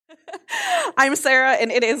I'm Sarah,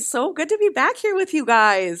 and it is so good to be back here with you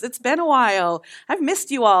guys. It's been a while. I've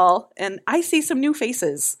missed you all, and I see some new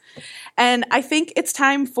faces. And I think it's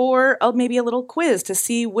time for maybe a little quiz to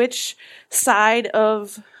see which side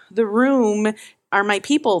of the room are my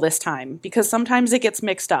people this time, because sometimes it gets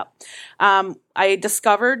mixed up. I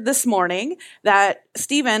discovered this morning that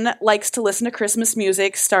Stephen likes to listen to Christmas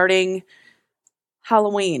music starting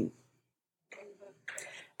Halloween.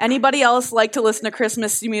 Anybody else like to listen to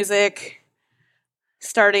Christmas music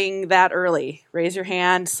starting that early? Raise your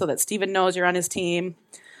hand so that Stephen knows you're on his team.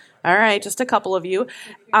 All right, just a couple of you.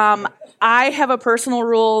 I have a personal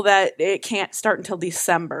rule that it can't start until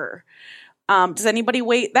December. Does anybody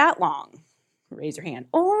wait that long? Raise your hand.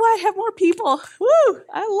 Oh, I have more people. Woo,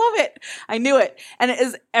 I love it. I knew it. And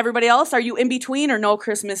is everybody else, are you in between or no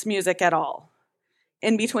Christmas music at all?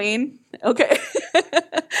 In between? Okay.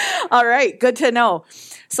 All right, good to know.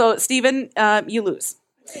 So, Stephen, you lose.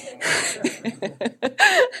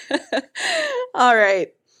 All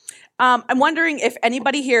right. I'm wondering if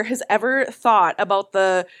anybody here has ever thought about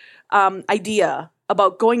the idea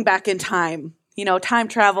about going back in time. You know, time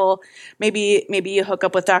travel. Maybe you hook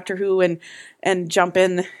up with Doctor Who and jump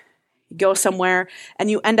in, go somewhere, and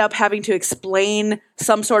you end up having to explain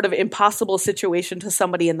some sort of impossible situation to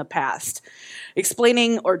somebody in the past.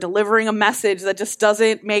 Explaining or delivering a message that just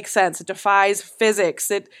doesn't make sense. It defies physics.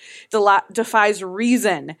 It defies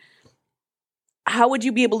reason. How would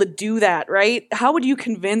you be able to do that, right? How would you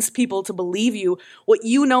convince people to believe you what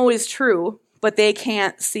you know is true, but they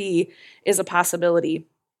can't see is a possibility?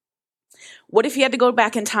 What if you had to go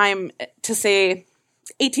back in time to, say,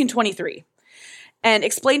 1823 and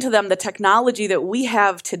explain to them the technology that we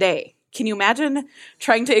have today? Can you imagine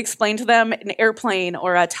trying to explain to them an airplane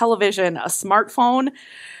or a television, a smartphone?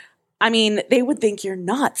 I mean, they would think you're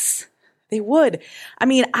nuts. They would. I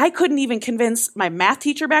mean, I couldn't even convince my math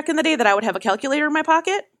teacher back in the day that I would have a calculator in my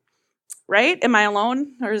pocket, right? Am I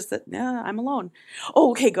alone? Or is that, yeah, I'm alone.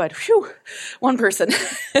 Oh, okay, good. Phew, one person.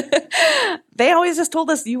 They always just told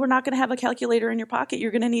us you were not going to have a calculator in your pocket.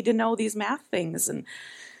 You're going to need to know these math things. And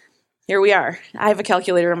here we are. I have a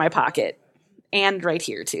calculator in my pocket. And right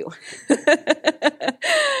here, too.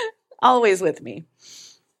 Always with me.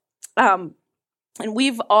 And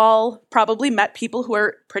we've all probably met people who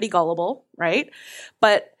are pretty gullible, right?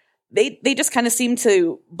 But they just kind of seem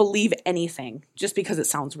to believe anything just because it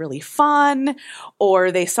sounds really fun,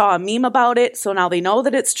 or they saw a meme about it, so now they know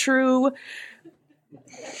that it's true.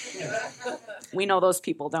 We know those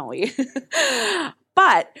people, don't we?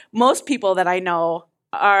 But most people that I know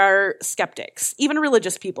are skeptics, even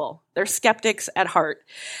religious people. They're skeptics at heart.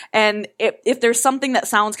 And if there's something that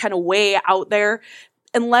sounds kind of way out there,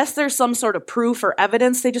 unless there's some sort of proof or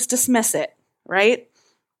evidence, they just dismiss it, right?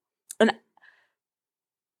 And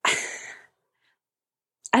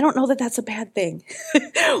I don't know that that's a bad thing.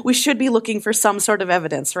 We should be looking for some sort of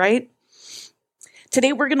evidence, right?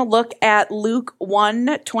 Today we're going to look at Luke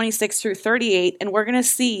 1:26 through 38, and we're going to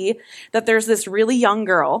see that there's this really young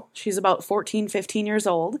girl. She's about 14, 15 years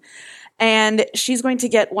old, and she's going to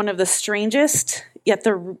get one of the strangest, yet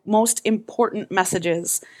the most important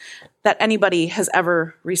messages that anybody has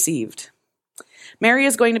ever received. Mary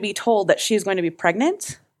is going to be told that she's going to be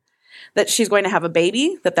pregnant, that she's going to have a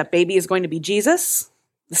baby, that baby is going to be Jesus,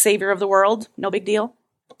 the Savior of the world, no big deal.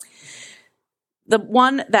 The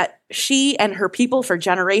one that she and her people for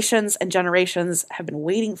generations and generations have been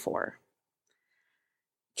waiting for.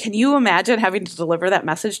 Can you imagine having to deliver that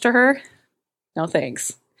message to her? No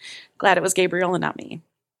thanks. Glad it was Gabriel and not me.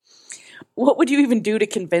 What would you even do to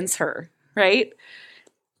convince her, right?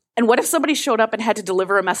 And what if somebody showed up and had to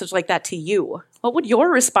deliver a message like that to you? What would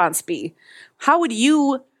your response be? How would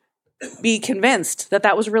you be convinced that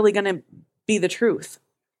that was really going to be the truth?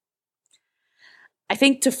 I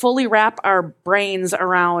think to fully wrap our brains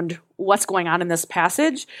around what's going on in this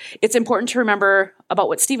passage, it's important to remember about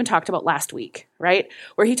what Stephen talked about last week, right?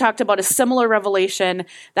 Where he talked about a similar revelation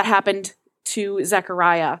that happened to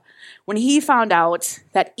Zechariah when he found out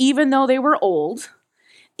that even though they were old,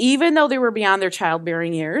 even though they were beyond their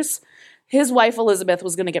childbearing years, his wife Elizabeth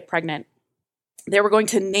was going to get pregnant. They were going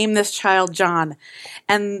to name this child John,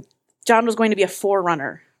 and John was going to be a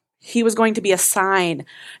forerunner. He was going to be a sign,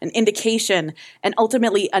 an indication, and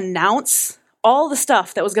ultimately announce all the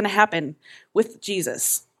stuff that was going to happen with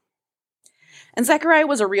Jesus. And Zechariah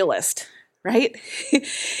was a realist, right?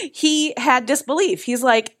 He had disbelief. He's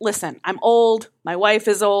like, listen, I'm old. My wife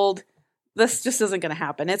is old. This just isn't going to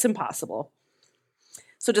happen. It's impossible.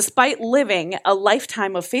 So despite living a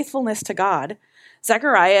lifetime of faithfulness to God,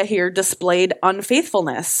 Zechariah here displayed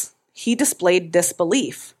unfaithfulness. He displayed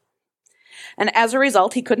disbelief. And as a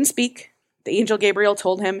result, he couldn't speak, The angel Gabriel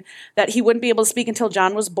told him that he wouldn't be able to speak until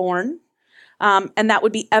John was born, and that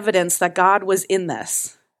would be evidence that God was in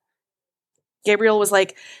this. Gabriel was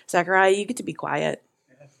like, Zechariah, you get to be quiet.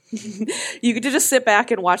 You get to just sit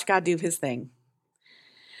back and watch God do his thing.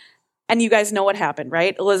 And you guys know what happened,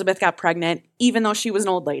 right? Elizabeth got pregnant, even though she was an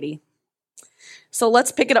old lady. So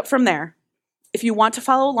let's pick it up from there. If you want to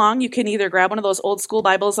follow along, you can either grab one of those old school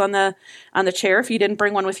Bibles on the chair if you didn't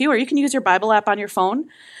bring one with you, or you can use your Bible app on your phone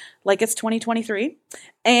like it's 2023.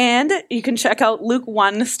 And you can check out Luke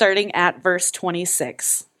 1 starting at verse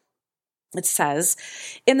 26. It says,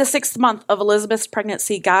 in the 6th month of Elizabeth's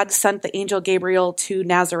pregnancy, God sent the angel Gabriel to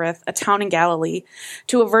Nazareth, a town in Galilee,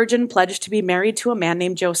 to a virgin pledged to be married to a man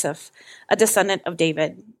named Joseph, a descendant of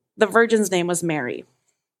David. The virgin's name was Mary.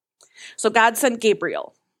 So God sent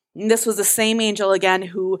Gabriel. And this was the same angel again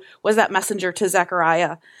who was that messenger to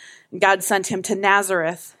Zechariah. God sent him to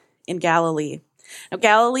Nazareth in Galilee. Now,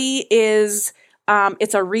 Galilee is,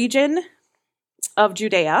 it's a region of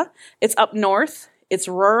Judea. It's up north. It's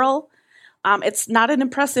rural. It's not an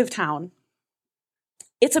impressive town.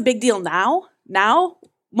 It's a big deal now. Now,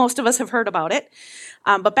 most of us have heard about it.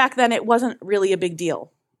 But back then, it wasn't really a big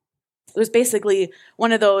deal. It was basically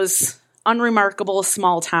one of those unremarkable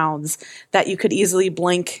small towns that you could easily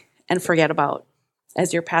blink and forget about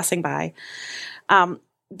as you're passing by.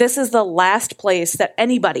 This is the last place that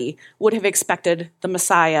anybody would have expected the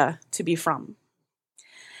Messiah to be from.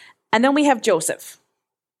 And then we have Joseph.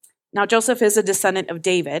 Now, Joseph is a descendant of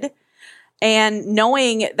David. And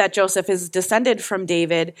knowing that Joseph is descended from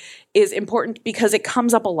David is important because it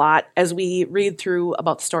comes up a lot as we read through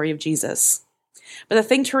about the story of Jesus. But the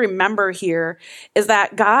thing to remember here is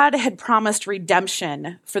that God had promised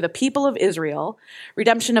redemption for the people of Israel.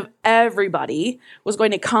 Redemption of everybody was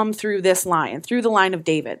going to come through this line, through the line of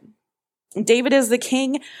David. And David is the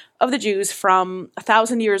king of the Jews from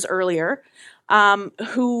 1,000 years earlier,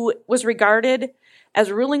 who was regarded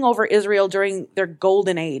as ruling over Israel during their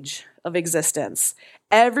golden age of existence.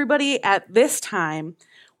 Everybody at this time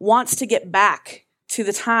wants to get back to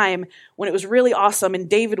the time when it was really awesome and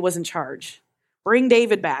David was in charge. Bring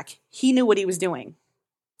David back. He knew what he was doing.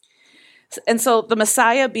 And so the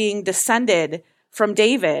Messiah being descended from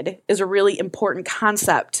David is a really important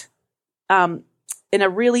concept and a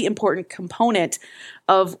really important component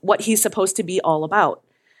of what he's supposed to be all about.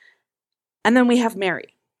 And then we have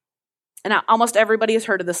Mary. And almost everybody has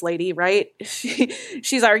heard of this lady, right?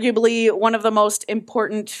 She's arguably one of the most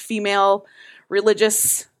important female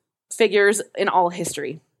religious figures in all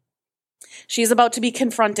history. She's about to be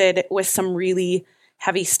confronted with some really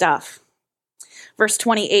heavy stuff. Verse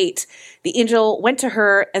 28, the angel went to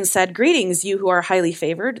her and said, "Greetings, you who are highly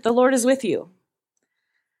favored. The Lord is with you."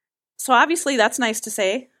 So obviously that's nice to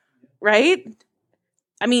say, right?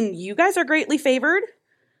 I mean, you guys are greatly favored.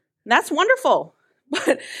 That's wonderful.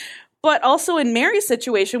 But also in Mary's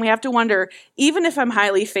situation, we have to wonder, even if I'm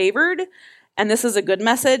highly favored, and this is a good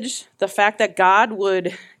message, the fact that God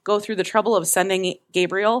would go through the trouble of sending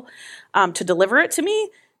Gabriel to deliver it to me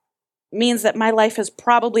means that my life is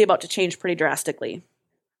probably about to change pretty drastically.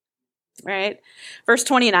 Right? Verse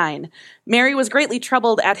 29, Mary was greatly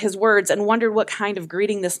troubled at his words and wondered what kind of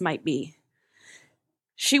greeting this might be.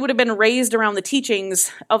 She would have been raised around the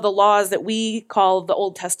teachings of the laws that we call the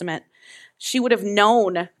Old Testament. She would have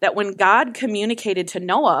known that when God communicated to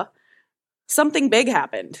Noah, something big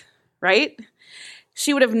happened, right?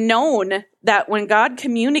 She would have known that when God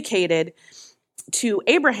communicated to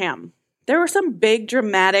Abraham, there were some big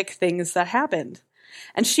dramatic things that happened.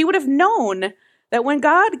 And she would have known that when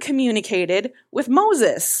God communicated with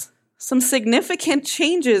Moses, some significant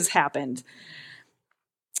changes happened.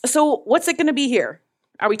 So what's it going to be here?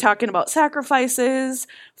 Are we talking about sacrifices,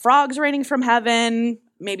 frogs raining from heaven,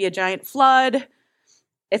 maybe a giant flood?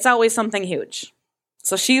 It's always something huge.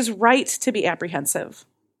 So she's right to be apprehensive.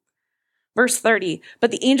 Verse 30,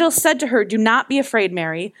 but the angel said to her, "Do not be afraid,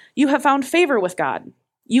 Mary. You have found favor with God.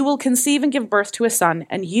 You will conceive and give birth to a son,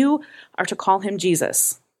 and you are to call him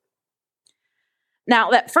Jesus."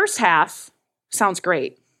 Now, that first half sounds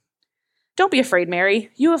great. Don't be afraid,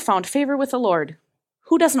 Mary. You have found favor with the Lord.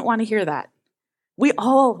 Who doesn't want to hear that? We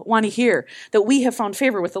all want to hear that we have found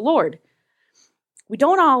favor with the Lord. We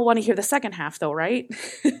don't all want to hear the second half, though, right?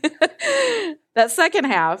 That second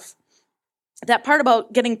half, that part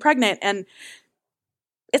about getting pregnant, and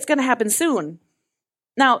it's going to happen soon.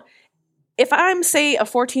 Now, if I'm, say, a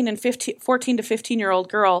 14 to 15-year-old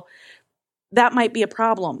girl, that might be a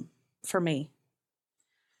problem for me.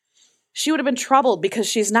 She would have been troubled because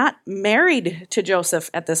she's not married to Joseph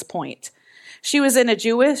at this point. She was in a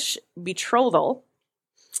Jewish betrothal,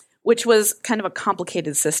 which was kind of a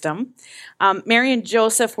complicated system. Mary and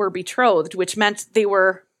Joseph were betrothed, which meant they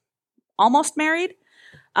were almost married.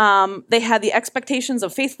 They had the expectations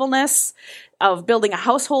of faithfulness, of building a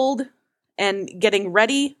household and getting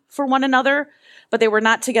ready for one another, but they were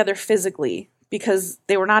not together physically because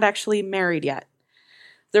they were not actually married yet.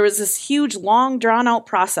 There was this huge, long, drawn-out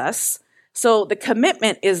process. So the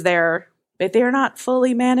commitment is there, but they're not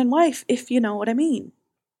fully man and wife, if you know what I mean.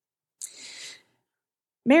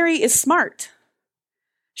 Mary is smart.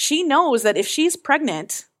 She knows that if she's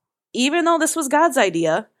pregnant, even though this was God's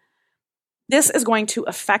idea, this is going to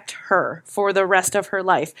affect her for the rest of her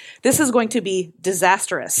life. This is going to be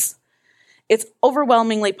disastrous. It's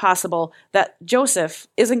overwhelmingly possible that Joseph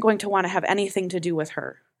isn't going to want to have anything to do with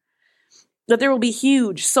her. That there will be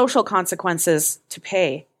huge social consequences to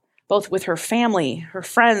pay, both with her family, her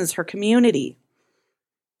friends, her community.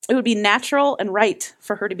 It would be natural and right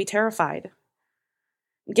for her to be terrified.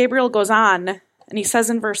 Gabriel goes on, and he says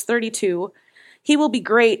in verse 32, "He will be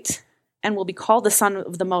great and will be called the Son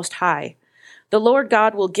of the Most High. The Lord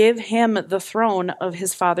God will give him the throne of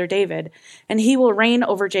his father David, and he will reign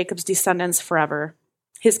over Jacob's descendants forever.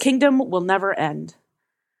 His kingdom will never end."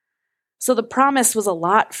 So the promise was a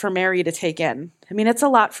lot for Mary to take in. I mean, it's a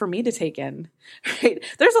lot for me to take in, right?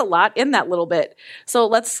 There's a lot in that little bit. So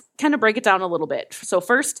let's kind of break it down a little bit. So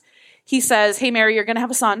first, he says, hey, Mary, you're going to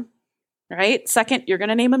have a son, right? Second, you're going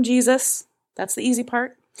to name him Jesus. That's the easy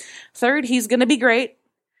part. Third, he's going to be great.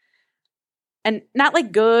 And not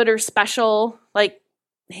like good or special, like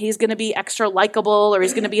he's going to be extra likable or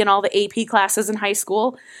he's going to be in all the AP classes in high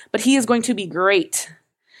school, but he is going to be great.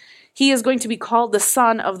 He is going to be called the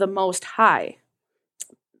Son of the Most High.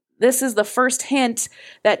 This is the first hint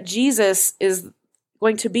that Jesus is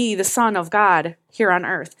going to be the Son of God here on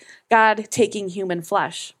earth, God taking human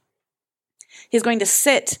flesh. He's going to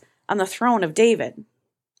sit on the throne of David.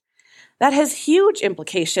 That has huge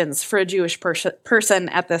implications for a Jewish person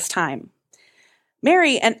at this time.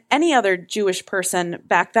 Mary and any other Jewish person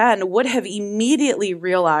back then would have immediately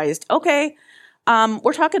realized, okay,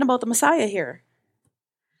 we're talking about the Messiah here.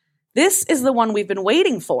 This is the one we've been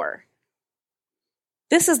waiting for.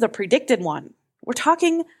 This is the predicted one. We're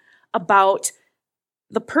talking about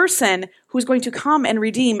the person who's going to come and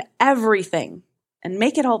redeem everything and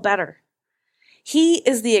make it all better. He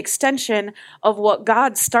is the extension of what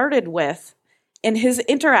God started with in his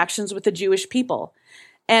interactions with the Jewish people,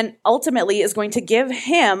 and ultimately is going to give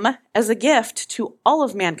him as a gift to all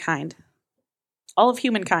of mankind, all of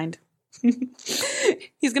humankind.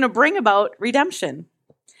 He's going to bring about redemption.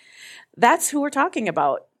 That's who we're talking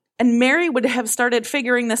about. And Mary would have started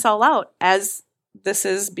figuring this all out as this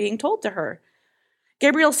is being told to her.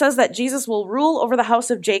 Gabriel says that Jesus will rule over the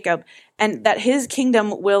house of Jacob and that his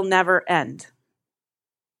kingdom will never end.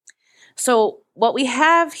 So what we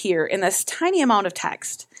have here in this tiny amount of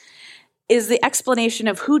text is the explanation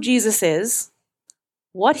of who Jesus is,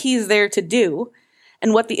 what he's there to do,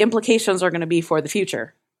 and what the implications are going to be for the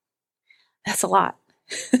future. That's a lot.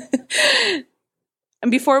 And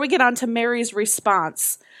before we get on to Mary's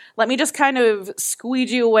response, let me just kind of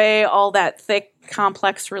squeegee away all that thick,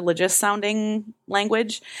 complex, religious-sounding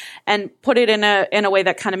language and put it in a way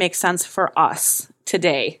that kind of makes sense for us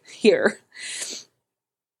today here.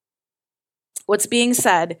 What's being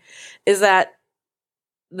said is that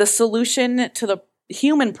the solution to the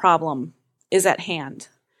human problem is at hand.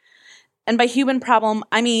 And by human problem,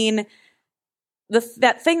 I mean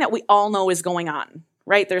that thing that we all know is going on.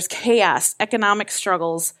 Right? There's chaos, economic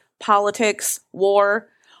struggles, politics, war,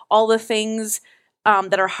 all the things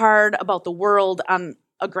that are hard about the world on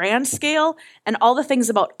a grand scale, and all the things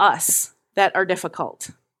about us that are difficult.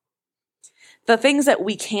 The things that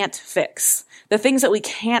we can't fix, the things that we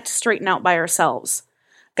can't straighten out by ourselves.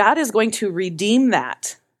 God is going to redeem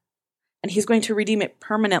that, and he's going to redeem it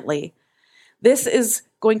permanently. This is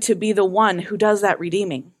going to be the one who does that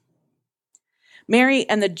redeeming. Mary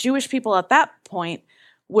and the Jewish people at that point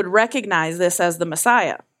would recognize this as the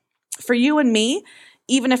Messiah. For you and me,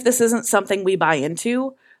 even if this isn't something we buy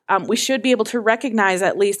into, we should be able to recognize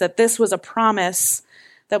at least that this was a promise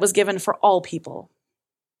that was given for all people.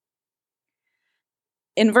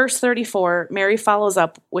 In verse 34, Mary follows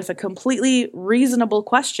up with a completely reasonable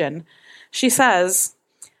question. She says,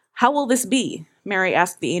 "How will this be?" Mary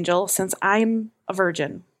asked the angel, "since I'm a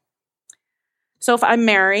virgin." So if I'm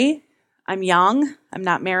Mary, I'm young, I'm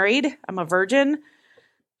not married, I'm a virgin,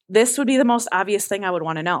 this would be the most obvious thing I would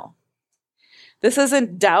want to know. This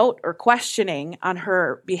isn't doubt or questioning on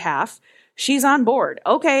her behalf. She's on board.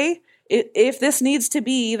 Okay, if this needs to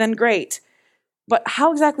be, then great. But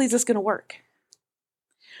how exactly is this going to work?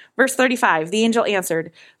 Verse 35, the angel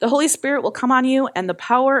answered, "The Holy Spirit will come on you, and the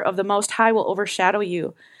power of the Most High will overshadow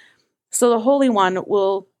you. So the Holy One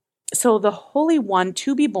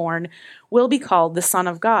to be born will be called the Son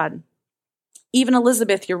of God. Even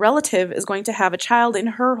Elizabeth, your relative, is going to have a child in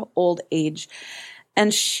her old age,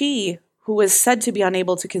 and she, who was said to be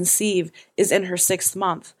unable to conceive, is in her 6th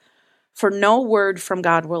month. For no word from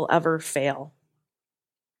God will ever fail."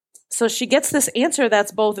 So she gets this answer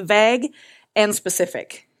that's both vague and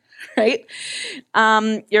specific, right?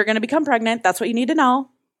 You're going to become pregnant. That's what you need to know.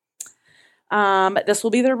 This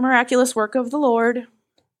will be the miraculous work of the Lord.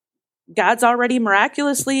 God's already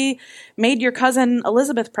miraculously made your cousin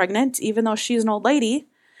Elizabeth pregnant, even though she's an old lady.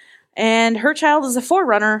 And her child is a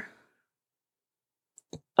forerunner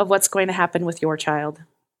of what's going to happen with your child.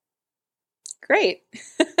 Great.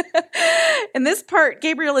 In this part,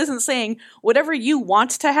 Gabriel isn't saying whatever you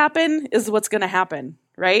want to happen is what's going to happen,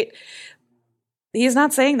 right? He's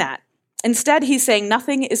not saying that. Instead, he's saying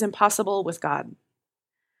nothing is impossible with God.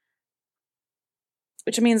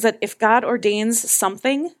 Which means that if God ordains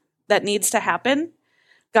something that needs to happen,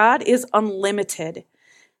 God is unlimited,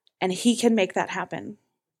 and he can make that happen.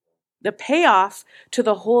 The payoff to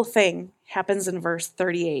the whole thing happens in verse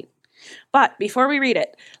 38. But before we read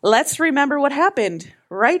it, let's remember what happened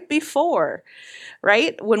right before,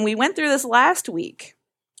 right? When we went through this last week,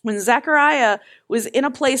 when Zechariah was in a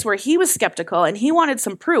place where he was skeptical and he wanted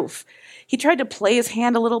some proof. He tried to play his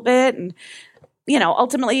hand a little bit, and,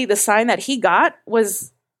 ultimately the sign that he got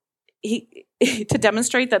was to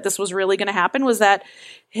demonstrate that this was really going to happen was that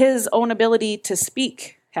his own ability to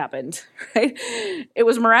speak happened, right? It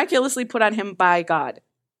was miraculously put on him by God.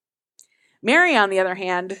 Mary, on the other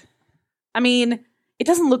hand, it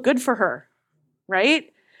doesn't look good for her,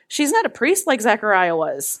 right? She's not a priest like Zechariah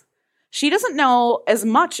was. She doesn't know as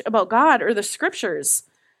much about God or the scriptures.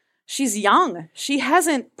 She's young. She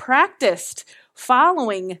hasn't practiced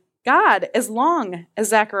following God as long as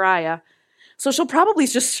Zechariah. So she'll probably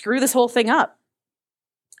just screw this whole thing up.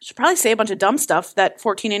 She'll probably say a bunch of dumb stuff that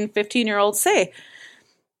 14 and 15-year-olds say.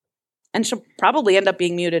 And she'll probably end up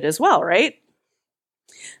being muted as well, right?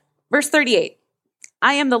 Verse 38.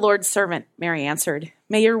 "I am the Lord's servant," Mary answered.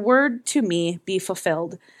 "May your word to me be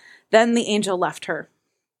fulfilled." Then the angel left her.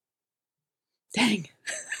 Dang.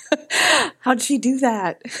 How'd she do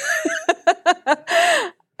that?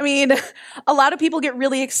 A lot of people get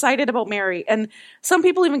really excited about Mary, and some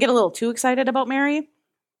people even get a little too excited about Mary.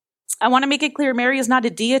 I want to make it clear, Mary is not a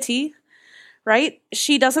deity, right?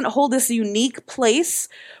 She doesn't hold this unique place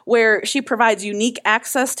where she provides unique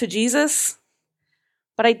access to Jesus.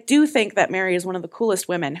 But I do think that Mary is one of the coolest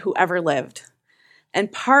women who ever lived.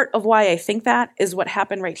 And part of why I think that is what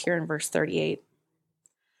happened right here in verse 38.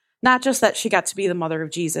 Not just that she got to be the mother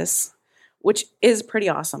of Jesus, which is pretty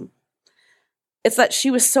awesome. It's that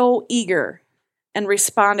she was so eager and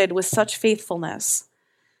responded with such faithfulness.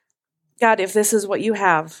 God, if this is what you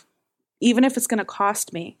have, even if it's going to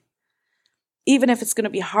cost me, even if it's going to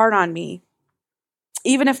be hard on me,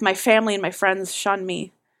 even if my family and my friends shun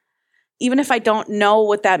me, even if I don't know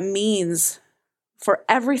what that means for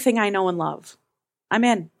everything I know and love, I'm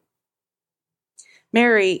in.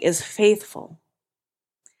 Mary is faithful.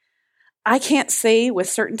 I can't say with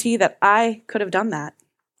certainty that I could have done that,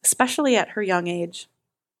 especially at her young age.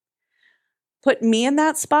 Put me in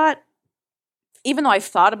that spot, even though I've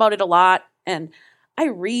thought about it a lot, and I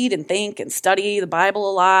read and think and study the Bible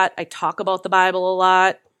a lot, I talk about the Bible a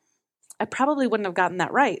lot, I probably wouldn't have gotten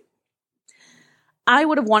that right. I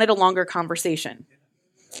would have wanted a longer conversation.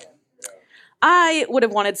 I would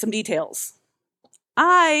have wanted some details.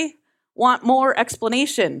 I want more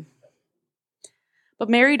explanation. But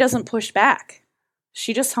Mary doesn't push back.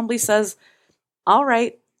 She just humbly says, "All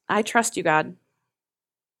right, I trust you, God."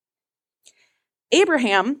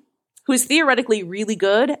 Abraham, who is theoretically really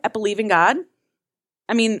good at believing God,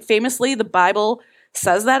 famously, the Bible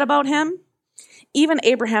says that about him. Even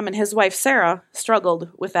Abraham and his wife Sarah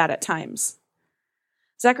struggled with that at times.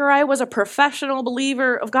 Zechariah was a professional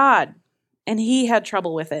believer of God, and he had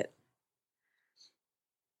trouble with it.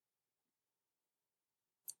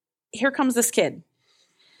 Here comes this kid,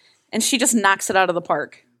 and she just knocks it out of the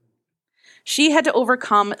park. She had to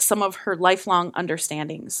overcome some of her lifelong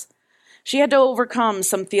understandings. She had to overcome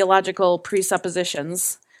some theological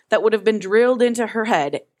presuppositions that would have been drilled into her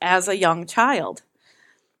head as a young child.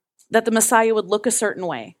 That the Messiah would look a certain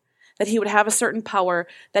way, that he would have a certain power,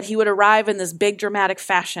 that he would arrive in this big dramatic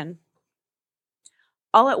fashion.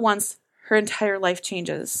 All at once, her entire life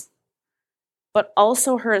changes. But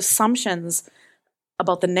also her assumptions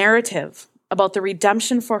about the narrative, about the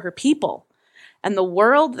redemption for her people, and the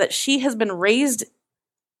world that she has been raised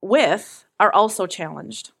with are also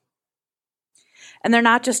challenged. And they're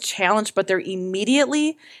not just challenged, but they're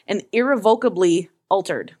immediately and irrevocably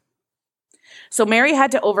altered. So Mary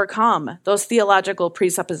had to overcome those theological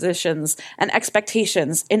presuppositions and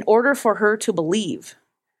expectations in order for her to believe.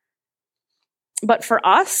 But for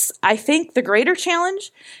us, I think the greater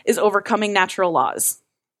challenge is overcoming natural laws,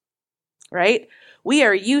 right? We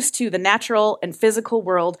are used to the natural and physical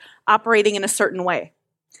world operating in a certain way,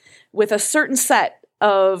 with a certain set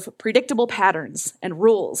of predictable patterns and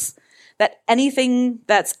rules, that anything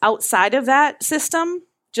that's outside of that system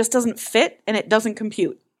just doesn't fit and it doesn't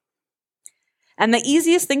compute. And the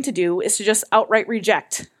easiest thing to do is to just outright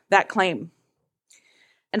reject that claim.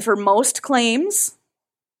 And for most claims,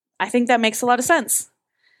 I think that makes a lot of sense.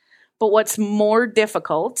 But what's more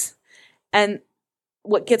difficult and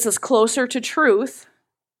what gets us closer to truth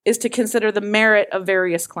is to consider the merit of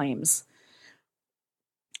various claims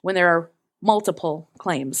when there are multiple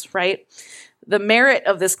claims, right? The merit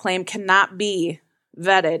of this claim cannot be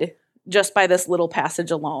vetted just by this little passage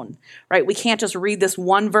alone, right? We can't just read this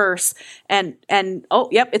one verse and oh,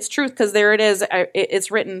 yep, it's truth because there it is. It's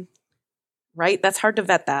written, right? That's hard to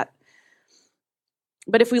vet that.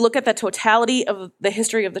 But if we look at the totality of the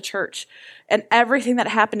history of the church and everything that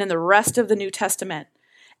happened in the rest of the New Testament,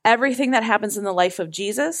 everything that happens in the life of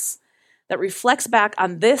Jesus that reflects back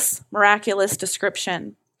on this miraculous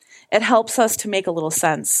description, it helps us to make a little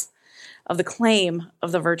sense of the claim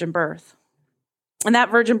of the virgin birth. And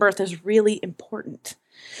that virgin birth is really important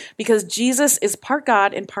because Jesus is part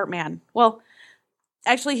God and part man. Well,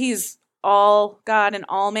 actually, he's all God and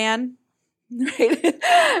all man, right?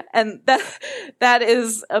 And that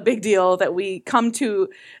is a big deal that we come to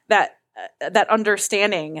that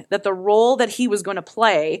understanding that the role that he was going to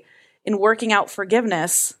play in working out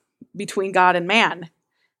forgiveness between God and man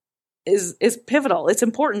is pivotal. It's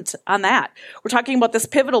important on that. We're talking about this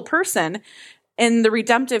pivotal person in the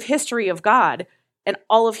redemptive history of God and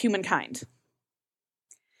all of humankind.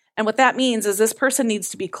 And what that means is this person needs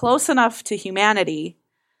to be close enough to humanity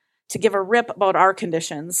to give a rip about our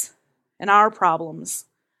conditions and our problems,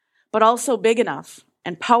 but also big enough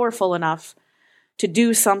and powerful enough to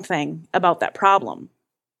do something about that problem.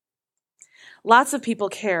 Lots of people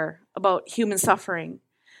care about human suffering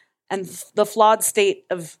and the flawed state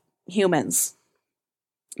of humans,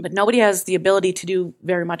 but nobody has the ability to do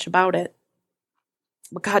very much about it.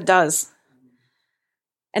 But God does.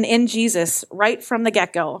 And in Jesus, right from the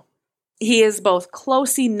get-go, he is both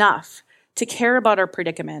close enough to care about our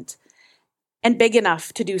predicament and big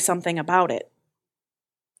enough to do something about it.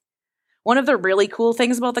 One of the really cool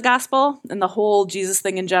things about the gospel and the whole Jesus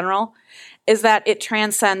thing in general is that it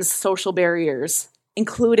transcends social barriers,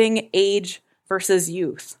 including age versus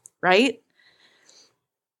youth, right?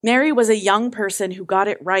 Mary was a young person who got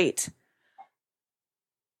it right,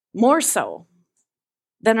 more so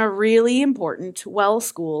than a really important,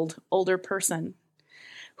 well-schooled older person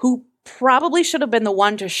who probably should have been the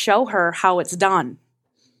one to show her how it's done.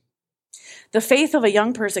 The faith of a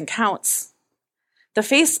young person counts. The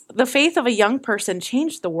faith of a young person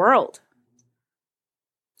changed the world.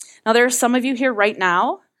 Now, there are some of you here right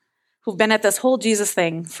now who've been at this whole Jesus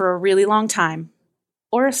thing for a really long time,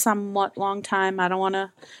 or a somewhat long time. I don't want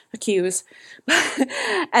to accuse.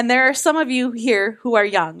 And there are some of you here who are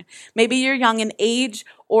young. Maybe you're young in age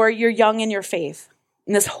or you're young in your faith.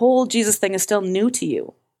 And this whole Jesus thing is still new to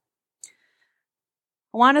you.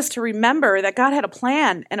 I want us to remember that God had a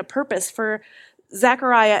plan and a purpose for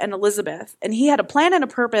Zechariah and Elizabeth. And he had a plan and a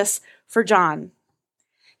purpose for John.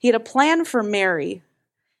 He had a plan for Mary.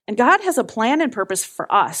 And God has a plan and purpose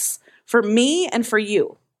for us, for me and for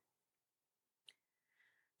you.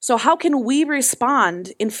 So how can we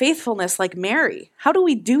respond in faithfulness like Mary? How do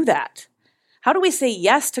we do that? How do we say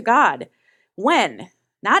yes to God when,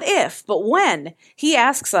 not if, but when he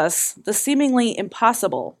asks us the seemingly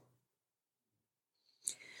impossible?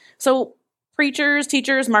 So preachers,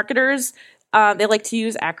 teachers, marketers, they like to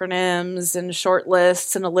use acronyms and short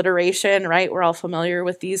lists and alliteration, right? We're all familiar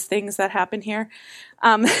with these things that happen here.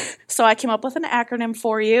 So I came up with an acronym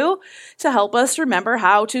for you to help us remember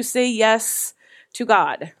how to say yes to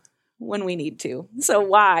God when we need to. So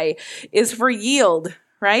Y is for yield,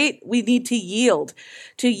 right? We need to yield.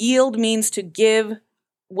 To yield means to give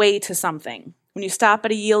way to something. When you stop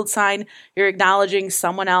at a yield sign, you're acknowledging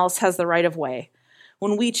someone else has the right of way.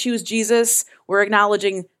 When we choose Jesus, we're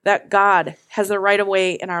acknowledging that God has the right of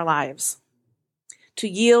way in our lives. To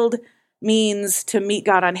yield means to meet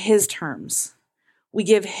God on his terms. We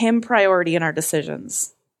give him priority in our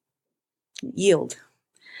decisions. Yield.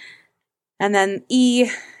 And then E,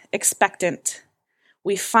 expectant.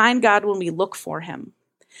 We find God when we look for him.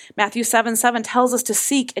 Matthew 7:7 tells us to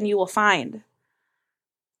seek and you will find.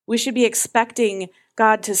 We should be expecting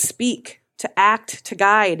God to speak, to act, to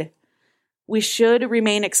guide. We should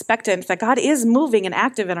remain expectant that God is moving and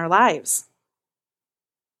active in our lives.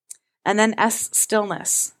 And then S,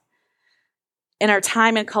 stillness. In our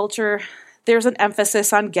time and culture, there's an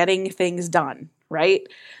emphasis on getting things done, right?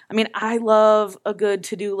 I mean, I love a good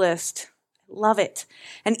to-do list. Love it.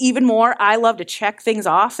 And even more, I love to check things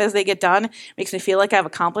off as they get done. It makes me feel like I've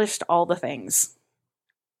accomplished all the things.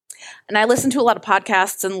 And I listen to a lot of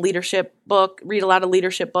podcasts and read a lot of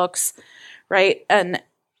leadership books, right? And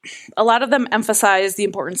a lot of them emphasize the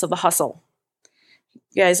importance of the hustle.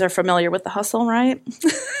 You guys are familiar with the hustle, right?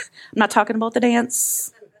 I'm not talking about the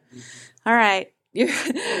dance. All right.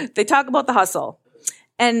 They talk about the hustle.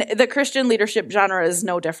 And the Christian leadership genre is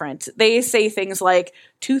no different. They say things like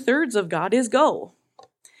 2/3 of God is go.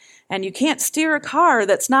 And you can't steer a car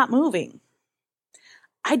that's not moving.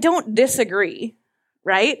 I don't disagree,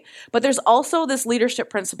 right? But there's also this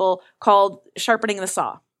leadership principle called sharpening the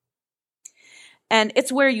saw. And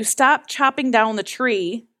it's where you stop chopping down the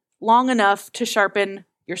tree long enough to sharpen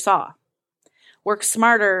your saw. Work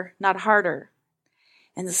smarter, not harder.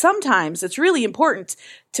 And sometimes it's really important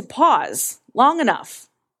to pause long enough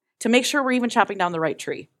to make sure we're even chopping down the right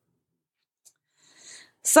tree.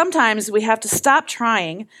 Sometimes we have to stop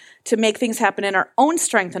trying to make things happen in our own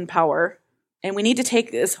strength and power, and we need to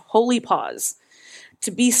take this holy pause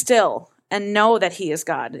to be still and know that He is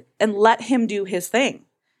God and let Him do His thing.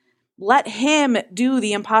 Let Him do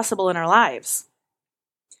the impossible in our lives.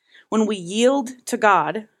 When we yield to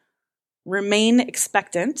God, remain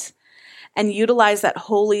expectant, and utilize that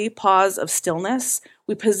holy pause of stillness,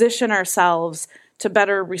 we position ourselves to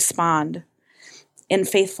better respond in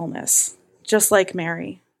faithfulness, just like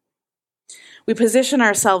Mary. We position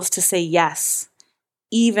ourselves to say yes,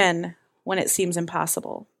 even when it seems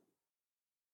impossible.